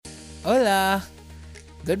Hola,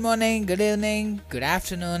 good morning, good evening, good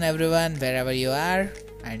afternoon, everyone, wherever you are,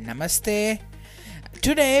 and namaste.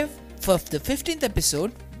 Today, for the 15th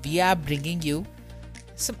episode, we are bringing you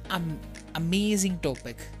some amazing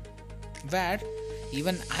topic where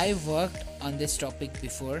even I worked on this topic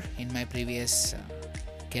before in my previous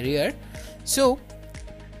career. So,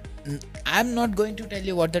 I'm not going to tell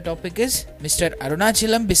you what the topic is. Mr.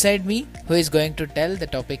 Arunachalam beside me, who is going to tell the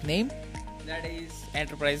topic name. That is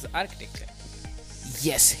enterprise architecture.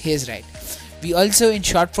 Yes, he is right. We also, in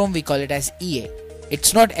short form, we call it as EA.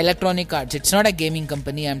 It's not Electronic Arts. It's not a gaming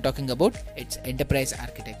company I'm talking about. It's enterprise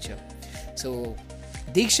architecture. So,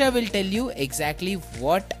 Diksha will tell you exactly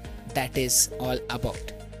what that is all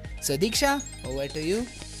about. So, Diksha, over to you.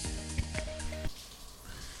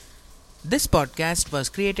 This podcast was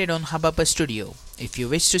created on Hubhopper Studio. If you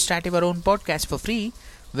wish to start your own podcast for free,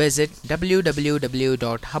 visit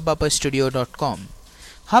www.hubhopperstudio.com.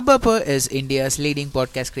 Hubhopper is India's leading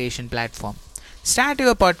podcast creation platform. Start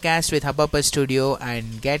your podcast with Hubhopper Studio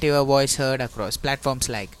and get your voice heard across platforms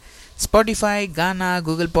like Spotify, Gaana,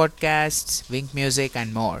 Google Podcasts, Wink Music,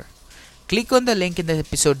 and more. Click on the link in the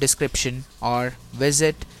episode description or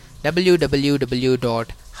visit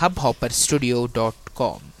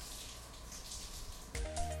www.hubhopperstudio.com.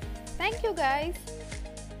 Thank you guys.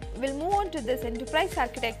 We'll move on to this enterprise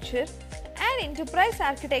architecture. And enterprise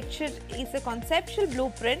architecture is a conceptual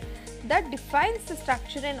blueprint that defines the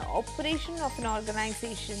structure and operation of an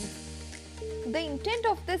organization. The intent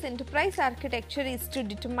of this enterprise architecture is to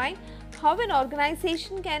determine how an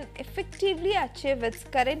organization can effectively achieve its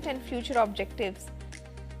current and future objectives.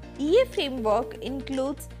 EA framework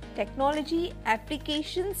includes technology,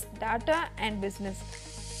 applications, data, and business.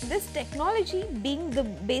 This technology being the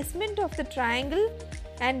basement of the triangle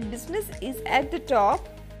and business is at the top.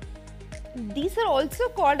 These are also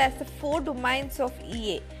called as the four domains of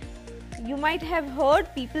EA. You might have heard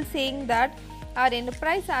people saying that our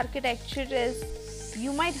enterprise architecture is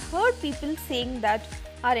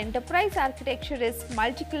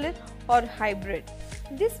multi-cloud or hybrid.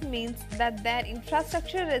 This means that their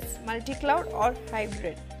infrastructure is multi-cloud or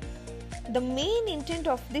hybrid. The main intent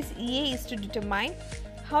of this EA is to determine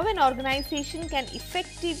how an organization can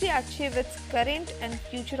effectively achieve its current and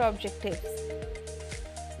future objectives.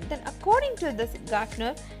 Then, according to this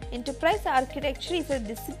Gartner, enterprise architecture is a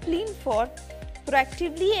discipline for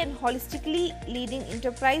proactively and holistically leading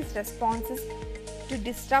enterprise responses to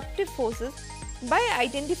disruptive forces by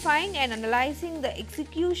identifying and analyzing the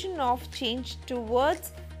execution of change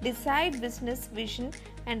towards desired business vision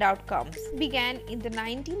and outcomes. Began in the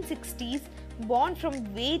 1960s, born from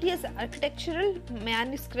various architectural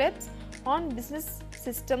manuscripts on business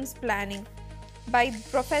systems planning by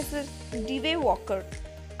Professor D.W. Walker.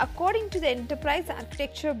 According to the Enterprise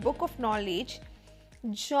Architecture Book of Knowledge,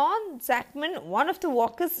 John Zachman, one of the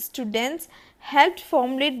Walker's students, helped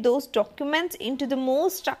formulate those documents into the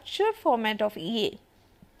most structured format of EA.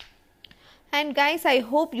 And guys, I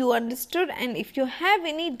hope you understood, and if you have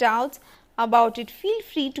any doubts about it, feel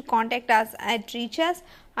free to contact us at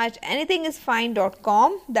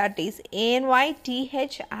reachus@anythingisfine.com, that is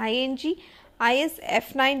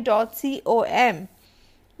anythingisf9.com.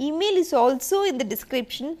 Email is also in the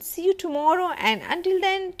description. See you tomorrow, and until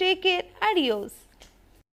then, take care. Adios.